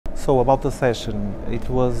So about the session, it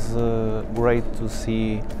was great to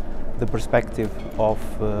see the perspective of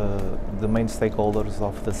the main stakeholders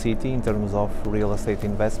of the city in terms of real estate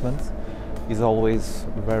investment. It's always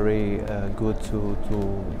very good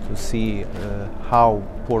to see how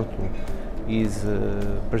Porto is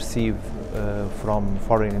perceived from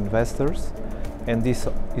foreign investors, and this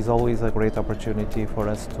is always a great opportunity for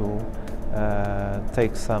us to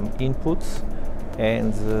take some inputs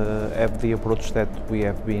and have the approach that we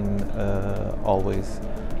have been always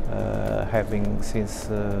having since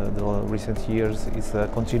the recent years, is a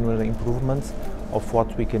continual improvement of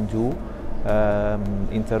what we can do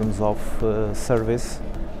in terms of service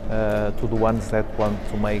to the ones that want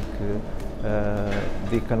to make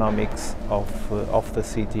the economics of the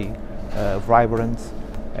city vibrant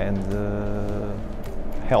and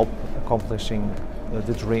help accomplishing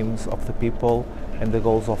the dreams of the people and the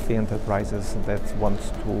goals of the enterprises that want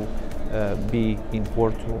to be in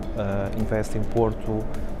Porto, invest in Porto,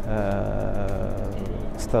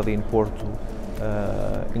 study in Porto,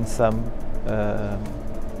 in some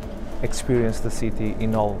experience the city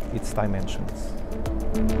in all its dimensions.